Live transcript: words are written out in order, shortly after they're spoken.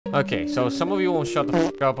Okay, so some of you won't shut the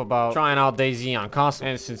fuck up about trying out DayZ on console,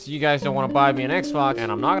 and since you guys don't want to buy me an Xbox,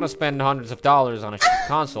 and I'm not gonna spend hundreds of dollars on a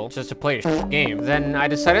console just to play a game, then I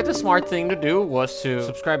decided the smart thing to do was to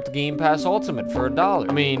subscribe to Game Pass Ultimate for $1.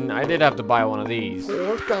 I mean, I did have to buy one of these.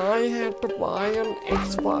 Poor guy had to buy an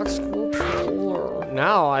Xbox controller.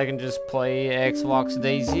 Now I can just play Xbox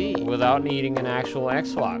DayZ without needing an actual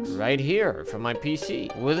Xbox right here from my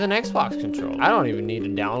PC with an Xbox controller. I don't even need to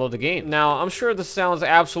download the game. Now, I'm sure this sounds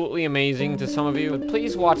absolutely amazing to some of you, but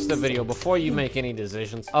please watch the video before you make any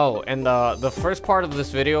decisions. Oh, and the first part of this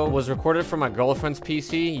video was recorded from my girlfriend's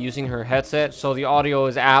PC using her headset, so the audio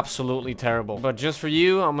is absolutely terrible. But just for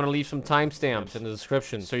you, I'm gonna leave some timestamps in the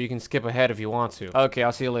description so you can skip ahead if you want to. Okay,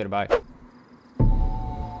 I'll see you later. Bye.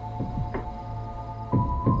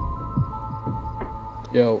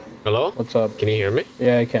 Yo. Hello? What's up? Can you hear me?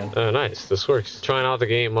 Yeah, I can. Oh, nice. This works. Trying out the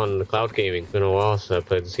game on the cloud gaming. Been a while since I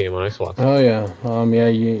played this game on Xbox. Oh, yeah. Yeah,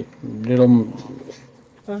 you little...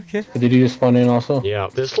 Okay. Did you just spawn in also? Yeah,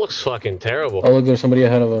 this looks fucking terrible. Oh, look, there's somebody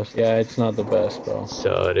ahead of us. Yeah, it's not the best, bro.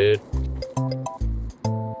 So, dude.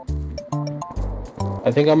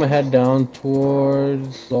 I think I'm gonna head down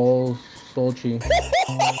towards Solchi.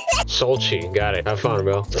 Solchi, got it. Have fun,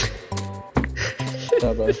 bro.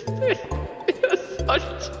 Not bad.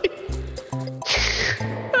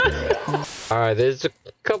 Alright, there's a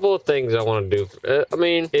couple of things I want to do. I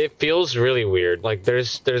mean, it feels really weird. Like,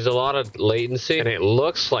 there's a lot of latency, and it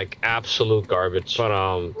looks like absolute garbage. But,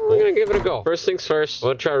 we're gonna give it a go. First things first, I'm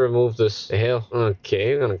gonna try to remove this. The hell?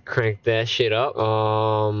 Okay, I'm gonna crank that shit up.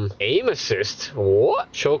 Aim assist? What?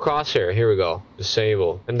 Show crosshair. Here we go.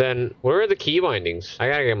 Disable. And then, where are the key bindings? I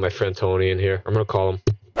gotta get my friend Tony in here. I'm gonna call him.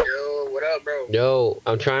 Yo, what up, bro? Yo,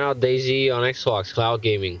 I'm trying out DayZ on Xbox, cloud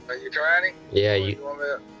gaming. Are you trying it? Yeah, you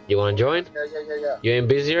want to join? Yeah. You ain't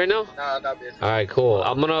busy right now? Nah, I'm not busy. Alright, cool.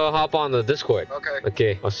 I'm gonna hop on the Discord. Okay.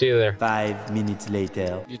 Okay, I'll see you there. 5 minutes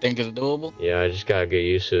later. You think it's doable? Yeah, I just gotta get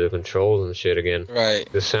used to the controls and shit again. Right.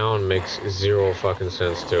 The sound makes zero fucking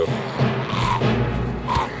sense too.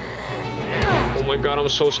 Oh my god, I'm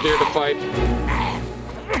so scared to fight.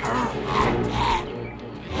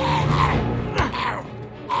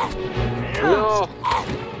 No!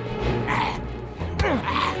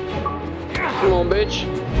 Come on, bitch.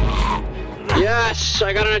 Yes,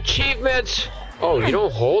 I got an achievement. Oh, you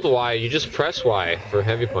don't hold Y, you just press Y for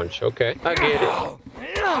heavy punch. Okay, I get it.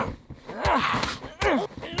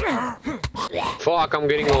 Fuck, I'm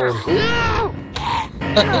getting old. No!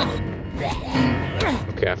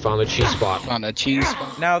 Okay, I found the cheese spot. Found a cheese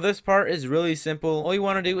spot. Now this part is really simple. All you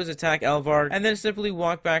want to do is attack Elvard and then simply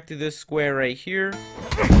walk back to this square right here.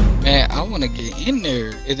 Man, I want to get in there.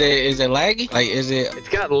 Is it laggy? Like, is it? It's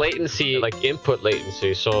got latency, like input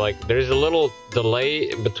latency. So like, there's a little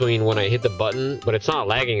delay between when I hit the button, but it's not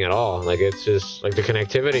lagging at all. Like, it's just like the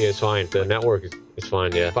connectivity is fine. The network is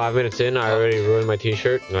fine. Yeah. 5 minutes in, I already ruined my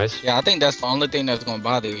T-shirt. Nice. Yeah, I think that's the only thing that's gonna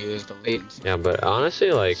bother you is the latency. Yeah, but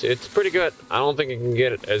honestly, like, it's pretty good. I don't think it can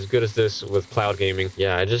get as good as this with cloud gaming.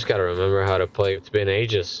 Yeah, I just gotta remember how to play. It's been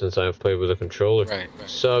ages since I've played with a controller. Right.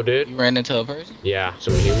 So, dude. You ran into a person? Yeah,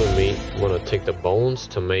 some human meat. I'm gonna take the bones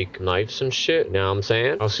to make knives and shit. You know what I'm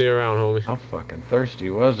saying? I'll see you around, homie. How fucking thirsty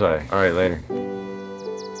was I? Alright, later.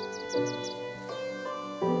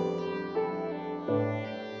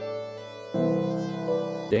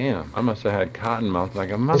 Damn, I must have had cotton mouth like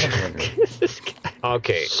a motherfucker.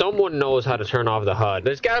 Okay, someone knows how to turn off the HUD.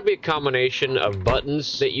 There's gotta be a combination of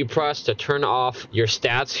buttons that you press to turn off your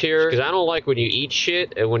stats here. Because I don't like when you eat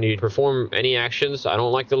shit and when you perform any actions. I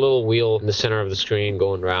don't like the little wheel in the center of the screen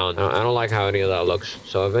going round. I don't like how any of that looks.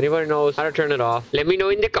 So if anybody knows how to turn it off, let me know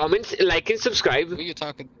in the comments. Like and subscribe. Who you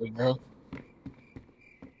talking to, bro?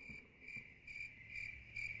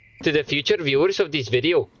 To the future viewers of this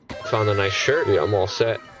video. Found a nice shirt. Yeah, I'm all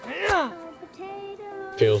set.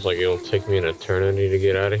 Feels like it'll take me an eternity to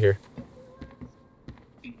get out of here.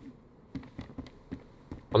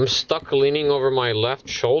 I'm stuck leaning over my left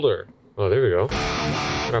shoulder. Oh, there we go.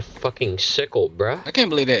 Got a fucking sickle, bruh. I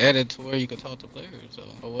can't believe they added to where you could talk to players. So,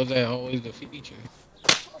 or was that always the feature?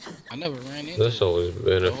 I never ran into That's it. always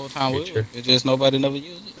been The a whole time feature. it's just nobody never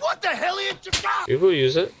used it. What the hell is you got? People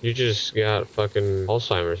use it. You just got fucking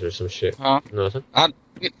Alzheimer's or some shit. Huh? Nothing.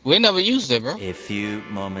 We never used it, bro. A few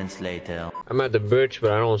moments later. I'm at the bridge,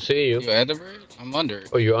 but I don't see you. You at the bridge? I'm under it.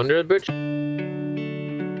 Oh, you under the bridge?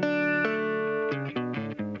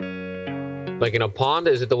 Like in a pond?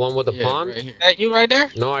 Is it the one with the pond? Right here. That you right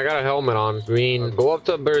there? No, I got a helmet on. Green. Go up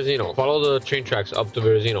to Berezino. Follow the train tracks up to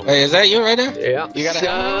Berezino. Hey, is that you right there? Yeah. You got a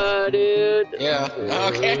helmet? Dude. Yeah.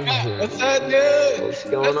 Okay. What's up, dude? What's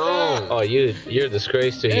going on? Oh, you're a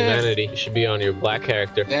disgrace to humanity. You should be on your black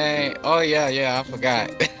character. Dang. Oh, yeah, I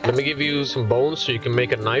forgot. Let me give you some bones so you can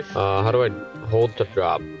make a knife. How do I hold to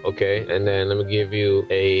drop? Okay, and then let me give you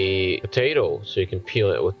a potato so you can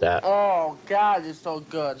peel it with that. Oh God, it's so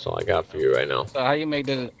good. That's all I got for you right now. So how you make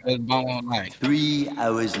this bone knife? 3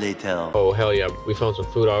 hours later. Oh, hell yeah. We found some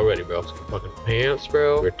food already, bro. Some fucking pants,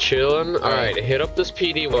 bro. We're chilling. All right, hit up this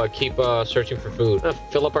PD while I keep searching for food. We're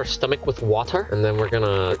gonna fill up our stomach with water, and then we're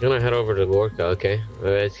gonna head over to Gorka, okay?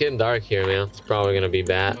 It's getting dark here, man. It's probably gonna be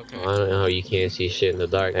bad. Okay. I don't know how you can't see shit in the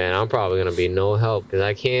dark. And I'm probably gonna be no help, because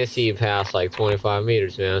I can't see past like 25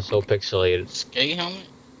 meters, man. It's so pixelated. Skate helmet?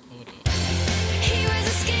 Hold up. He was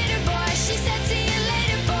a skater boy. She said, see you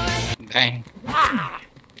later, boy. Dang.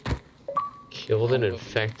 Killed an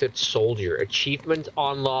infected soldier. Achievement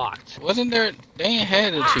unlocked. Wasn't there? They ain't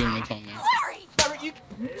had achievements on there. Sorry, you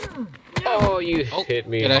Oh, you Oh, hit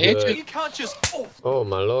me did I hit good. you? can't just. Oh. Oh,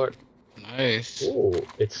 my lord. Nice. Oh,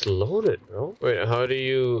 it's loaded, bro. Wait, how do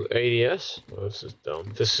you ADS? Oh, this is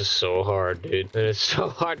dumb. This is so hard, dude. And it's so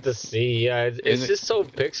hard to see. Yeah, it's just so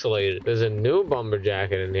pixelated. There's a new bomber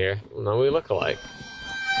jacket in here. No, we look alike.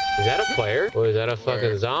 Is that a player? Or is that a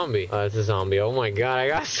fucking zombie? Oh, it's a zombie. Oh my god, I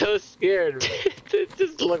got so scared. It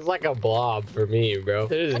just looks like a blob for me, bro.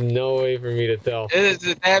 There's no way for me to tell. Is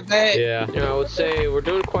it that bad? Yeah, you know, I would say we're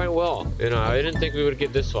doing quite well. You know, I didn't think we would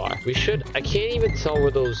get this far. We should. I can't even tell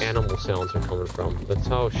where those animal sounds are coming from. That's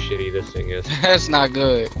how shitty this thing is. That's not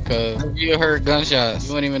good, cause if you heard gunshots,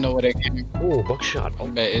 you wouldn't even know where they came from. Ooh, buckshot. I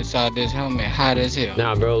bet inside this helmet, hot as hell.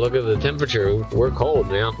 Nah, bro, look at the temperature. We're cold,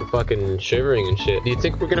 man. We're fucking shivering and shit. Do you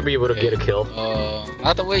think we're gonna be able to get a kill?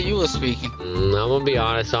 Not the way you were speaking. I'm gonna be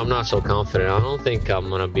honest, I'm not so confident. I don't think I'm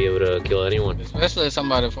gonna be able to kill anyone. Especially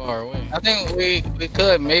somebody far away. I think we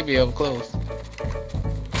could maybe up close.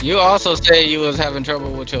 You also said you was having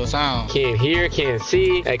trouble with your sound. Can't hear, can't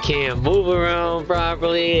see, I can't move around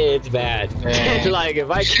properly. It's bad. Like, if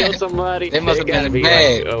I kill somebody, they must have gotta been be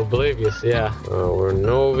mad. like, oblivious, yeah. We're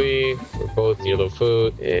Novi, we're both yellow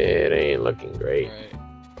food. It ain't looking great. Right.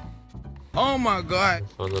 Oh my god.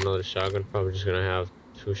 Found another shotgun. Probably just gonna have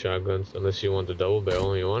 2 shotguns, unless you want the double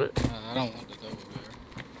barrel. You want it? I don't want the double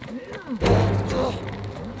barrel.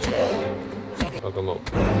 Fuck him up.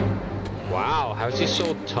 Wow, how's he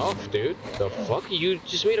so tough, dude? The fuck? You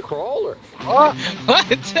just made a crawler. What?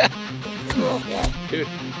 Dude,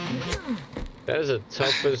 that is the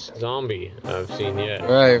toughest zombie I've seen yet.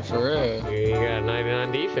 Right, for real. You got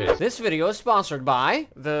 99 defense. This video is sponsored by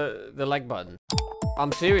the like button.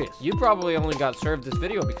 I'm serious. You probably only got served this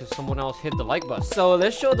video because someone else hit the like button. So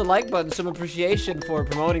let's show the like button some appreciation for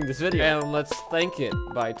promoting this video. And let's thank it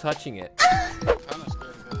by touching it.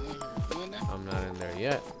 I'm not in there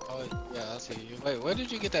yet. Oh, yeah, I see you. Wait, where did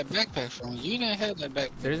you get that backpack from? You didn't have that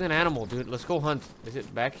backpack. There's an animal, dude. Let's go hunt. Is it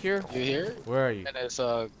back here? You hear it? Where are you? And it's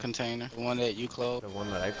a container. The one that you closed. The one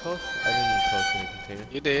that I closed? I didn't close any container.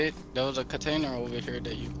 You did. There was a container over here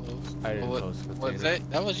that you closed. I didn't close the container. Was that?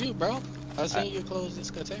 That was you, bro. I seen you close this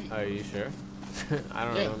container. Are you sure? I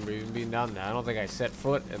don't remember even being down there. I don't think I set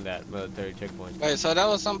foot in that military checkpoint. Wait, so that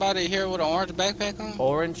was somebody here with an orange backpack on?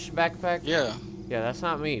 Orange backpack? Yeah. Yeah, that's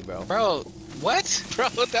not me, bro. Bro, what? Bro,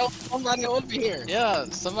 that was somebody over here. Yeah,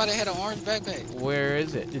 somebody had an orange backpack. Where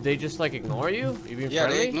is it? Did they just like ignore you? You being Yeah,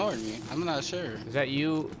 friendly? they ignored me. I'm not sure. Is that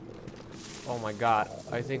you? Oh my god.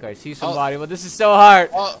 I think I see somebody, but this is so hard.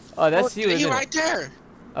 Oh, that's you, isn't He it? right there.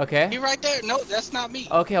 Okay. He right there. No, that's not me.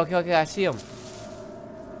 Okay, I see him.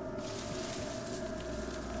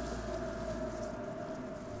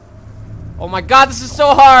 Oh my god, this is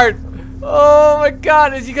so hard! Oh my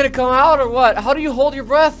god, is he gonna come out or what? How do you hold your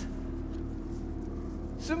breath?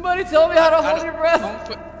 Somebody tell me how to hold your breath!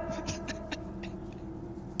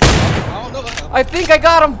 I don't know how. I think I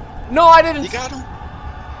got him! No, I didn't! You got him?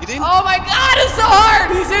 You didn't? Oh my god, it's so hard!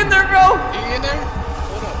 He's in there, bro! You in there?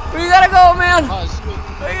 Hold up. We gotta go, man! Oh, shoot.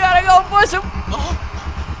 We gotta go push him! Oh.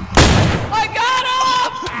 I got him!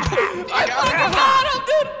 I fucking got him,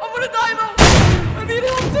 dude! I'm gonna die though! I need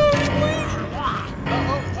help too, please!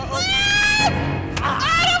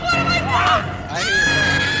 Adam, what am I doing? I hear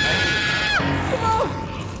you. Come on!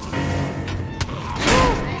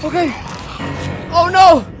 Okay. Oh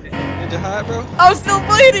no! Did you hide, bro? I'm still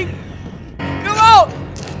bleeding! Come out!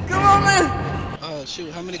 Come on, man! Oh,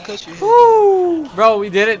 shoot. How many cuts you hit? Woo! Bro, we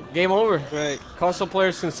did it. Game over. Right. Console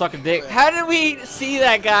players can suck a dick. How did we see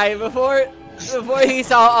that guy before he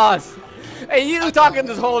saw us? Hey, you were talking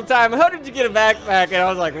this whole time. How did you get a backpack? And I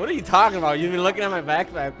was like, what are you talking about? You've been looking at my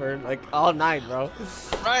backpack for like all night, bro.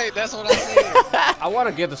 Right, that's what I said. I want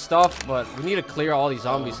to get the stuff, but we need to clear all these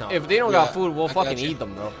zombies now. If they don't got food, we'll fucking eat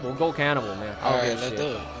them, bro. We'll go cannibal, man. Alright, let's do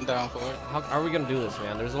it. I'm down for it. How are we gonna do this,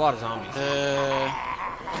 man? There's a lot of zombies.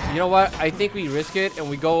 You know what? I think we risk it and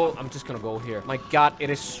we go. I'm just gonna go here. My God, it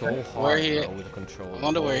is so hard, bro, with the controller. I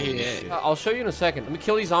wonder where he at. I'll show you in a second. Let me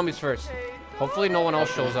kill these zombies first. Hopefully no one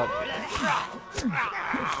else shows up.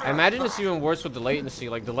 I imagine it's even worse with the latency.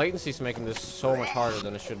 Like, the latency is making this so much harder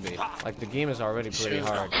than it should be. Like, the game is already pretty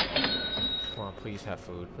hard. Come on, please have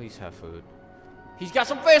food. Please have food. He's got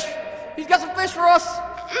some fish! He's got some fish for us!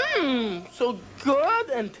 Mmm, so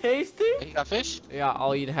good and tasty. You got fish? Yeah,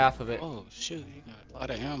 I'll eat half of it. Oh, shoot. You got a lot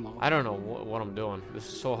of ammo. I don't know what I'm doing. This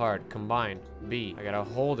is so hard. Combine. B. I gotta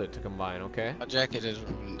hold it to combine, okay? My jacket is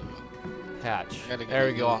ruined. Hatch. There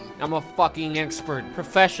we go. I'm a fucking expert.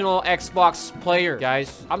 Professional Xbox player,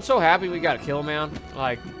 guys. I'm so happy we got a kill, man.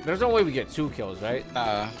 Like, there's no way we get 2 kills, right?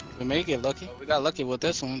 We may get lucky. We got lucky with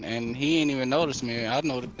this one, and he ain't even noticed me. I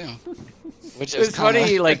noticed him. Which is it's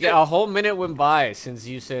funny, like, a whole minute went by since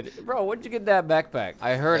you said, bro, where'd you get that backpack?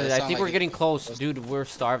 I heard it. I think we're getting close. Dude, we're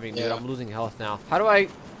starving, dude. I'm losing health now. How do I...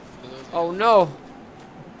 Oh, no.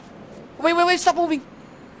 Wait, stop moving.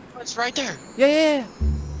 It's right there. Yeah.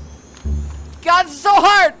 God, it's so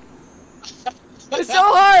hard! It's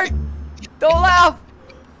so hard! Don't laugh!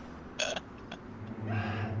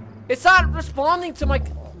 It's not responding to my...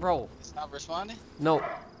 Bro. It's not responding? No.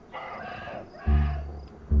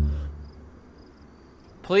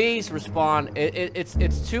 Please respond.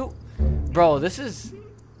 It's too... Bro, this is...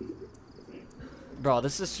 Bro,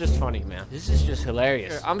 this is just funny, man. This is just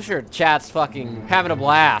hilarious. I'm sure chat's fucking having a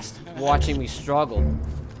blast watching me struggle.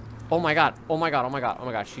 Oh my god.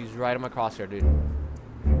 She's right in my crosshair, dude.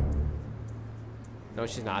 No,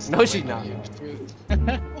 she's not. No, she's not.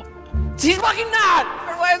 She's fucking not!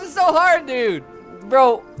 Why is it so hard, dude?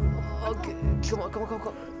 Bro. Okay. Come on.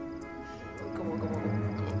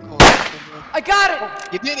 I got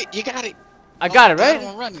it! You did it! You got it! I got it, right?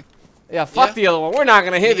 Running. Yeah, fuck the other one. We're not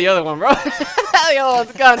gonna hit the other one, bro. The other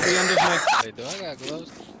one's gone. Wait, do I got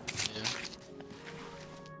gloves? Yeah.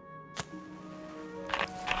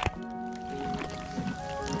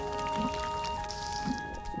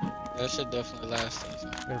 That should definitely last us.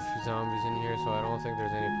 There's a few zombies in here, so I don't think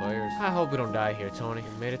there's any players. I hope we don't die here, Tony. We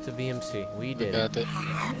made it to BMC. We did. Got it.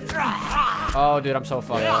 Oh, dude, I'm so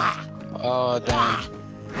fucked up. Oh, damn.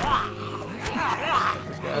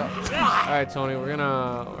 Alright, Tony, we're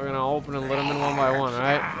gonna open and let them in one by one,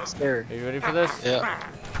 alright? Yes, sir. Are you ready for this? Yeah.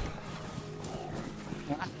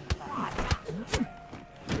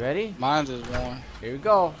 You ready? Mine's is warm. Here we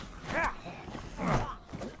go.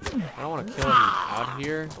 I don't want to kill him out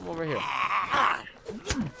here. Come over here.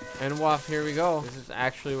 And woof, here we go. This is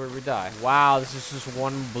actually where we die. Wow, this is just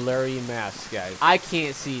one blurry mess, guys. I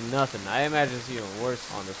can't see nothing. I imagine it's even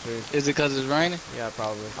worse on the stream. Is it because it's raining? Yeah,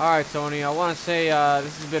 probably. Alright, Tony, I want to say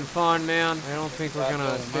this has been fun, man. I don't think we're going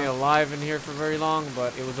to stay alive in here for very long,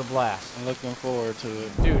 but it was a blast. I'm looking forward to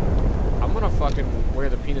it. Dude, I'm going to fucking wear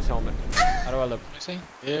the penis helmet. How do I look? See?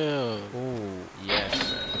 Yeah. Ooh,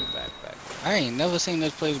 yes. Back. I ain't never seen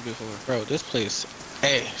this place before. Bro, this place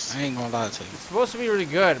ass. I ain't gonna lie to you. It's supposed to be really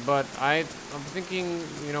good, but I'm thinking,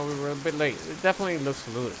 you know, we were a bit late. It definitely looks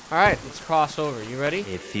looted. Alright, let's cross over. You ready?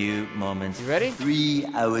 A few moments. You ready? 3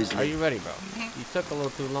 hours Are later. you ready, bro? You took a little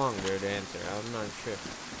too long there to answer. I'm not sure.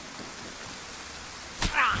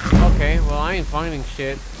 Okay, well, I ain't finding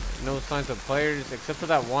shit. No signs of players, except for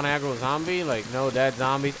that one aggro zombie. Like, no dead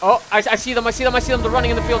zombies. Oh, I see them. They're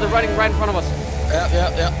running in the field. They're running right in front of us.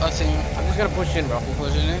 Yep. I see him. I'm just gonna push in, bro. You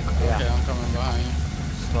pushing in? Yeah. Okay, I'm coming behind you.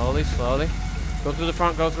 Slowly. Go through the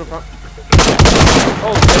front. Oh,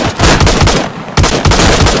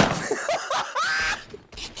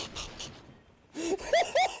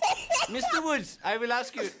 Mr. Woods, I will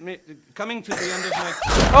ask you, coming to the end of my...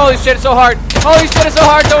 Holy shit, it's so hard.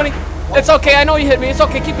 Tony. It's okay, I know you hit me. It's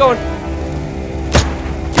okay, keep going.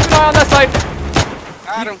 Keep an eye on that side.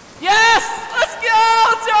 Got him. Yes! Let's go,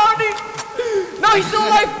 Tony! No, he's still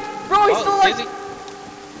alive! Bro, he's still alive! Is he?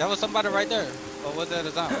 That was somebody right there. Or was that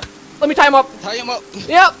a zombie? Let me tie him up. Tie him up.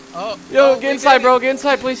 Yep. Yo, oh, get inside, bro. Get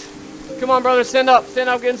inside, please. Come on, brother. Stand up,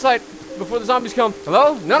 get inside. Before the zombies come.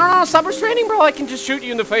 Hello? No. Stop restraining, bro. I can just shoot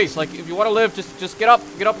you in the face. Like, if you want to live, just get up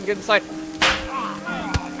and get inside.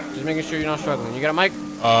 Just making sure you're not struggling. You got a mic?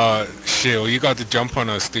 shit, well, you got the jump on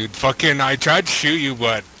us, dude. Fucking, I tried to shoot you,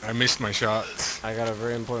 but I missed my shots. I got a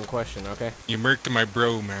very important question, okay? You murked my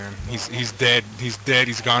bro, man. He's dead. He's dead.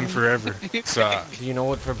 He's gone forever. So, Do you know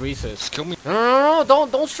what Fabrice is? just kill me. No,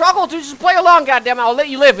 don't struggle, dude. Just play along, goddammit. I'll let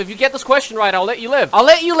you live. If you get this question right, I'll let you live. I'll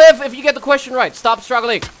let you live if you get the question right. Stop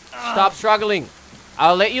struggling. Stop struggling.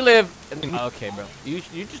 I'll let you live. Okay, bro. You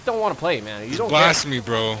just don't want to play, man. You don't Blast care. me,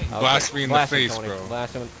 bro. Okay. Blast me in Blast the him, face, Tony. bro.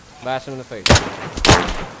 Blast him in the face.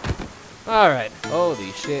 Alright.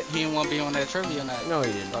 Holy shit. He didn't want to be on that trivia night. No,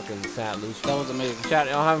 he didn't. Fucking sad loser. That was amazing. Chat,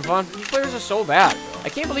 y'all having fun? These players are so bad, bro. I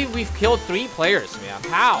can't believe we've killed 3 players, man.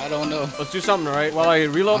 How? I don't know. Let's do something, right? While I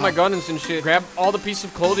reload my guns and shit, grab all the pieces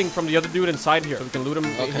of clothing from the other dude inside here so we can loot him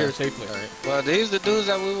here safely. All right. Well, these the dudes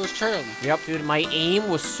that we was trailing. Yep, dude, my aim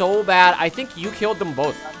was so bad. I think you killed them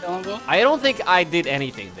both. I don't think I did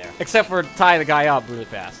anything there. Except for tie the guy up really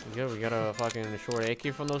fast. We got a fucking short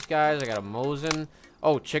AK from those guys. I got a Mosin.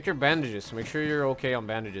 Oh, check your bandages. Make sure you're okay on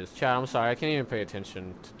bandages. Chad, I'm sorry. I can't even pay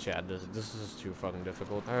attention to Chad. This is too fucking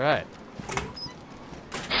difficult. Alright.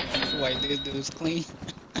 White dude's clean.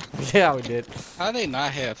 Yeah, we did. How they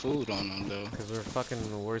not have food on them though? Because we're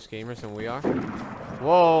fucking worse gamers than we are.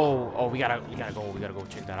 Whoa! Oh, we gotta go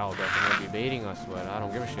check that out. They're gonna be baiting us, but I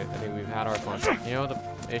don't give a shit. I think we've had our fun. You know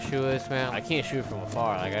what the issue is, man? I can't shoot from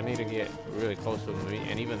afar. Like, I need to get really close to them,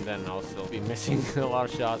 and even then, I'll still be missing a lot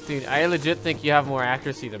of shots. Dude, I legit think you have more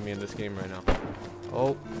accuracy than me in this game right now.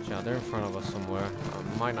 Oh, yeah, they're in front of us somewhere.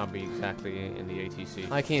 Might not be exactly in the ATC.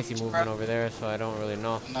 I can't see movement over there, so I don't really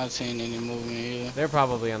know. I'm not seeing any movement either. They're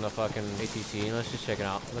probably on the fucking ATC. Let's just check it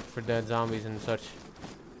out. Look for dead zombies and such.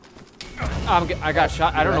 I got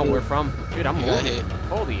shot. I don't know where from. Dude, I'm moving.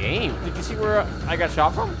 Holy aim. Did you see where I got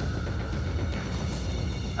shot from?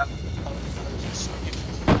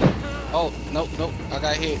 Oh, nope. I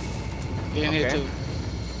got hit. Getting hit too.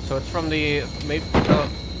 So it's from the... maybe.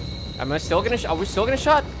 Am I still getting shot? Are we still getting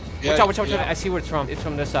shot? Yeah, watch out. I see where it's from. It's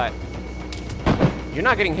from this side. You're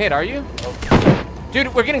not getting hit, are you?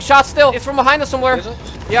 Dude, we're getting shot still. It's from behind us somewhere.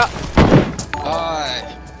 Yeah.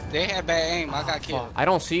 They had bad aim. I got killed. I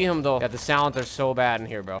don't see him, though. Yeah, the sounds are so bad in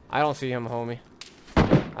here, bro. I don't see him, homie.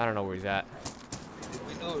 I don't know where he's at.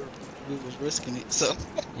 We know we was risking it, so.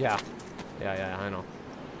 Yeah, I know.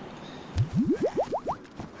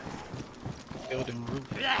 Building roof.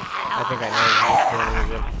 I think I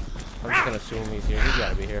know him. I'm just gonna assume he's here. He's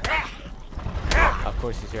gotta be here. Of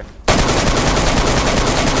course he's here.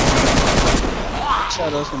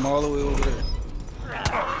 Shot us from all the way over there.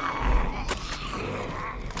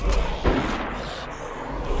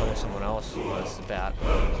 Oh, there's someone else. Oh, this is bad.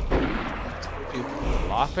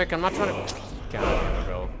 Lockpick? I'm not trying to... God damn it,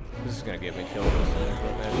 bro. This is gonna get me killed.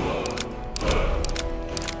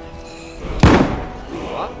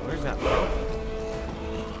 What? Where's that from?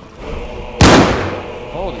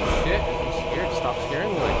 Holy shit. I'm scared. Stop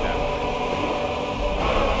scaring me like that.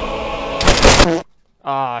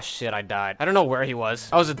 Ah, shit, I died. I don't know where he was.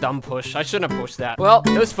 That was a dumb push. I shouldn't have pushed that. Well,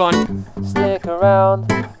 it was fun. Stick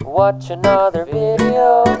around, watch another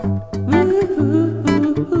video.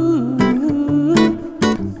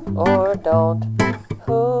 Or don't.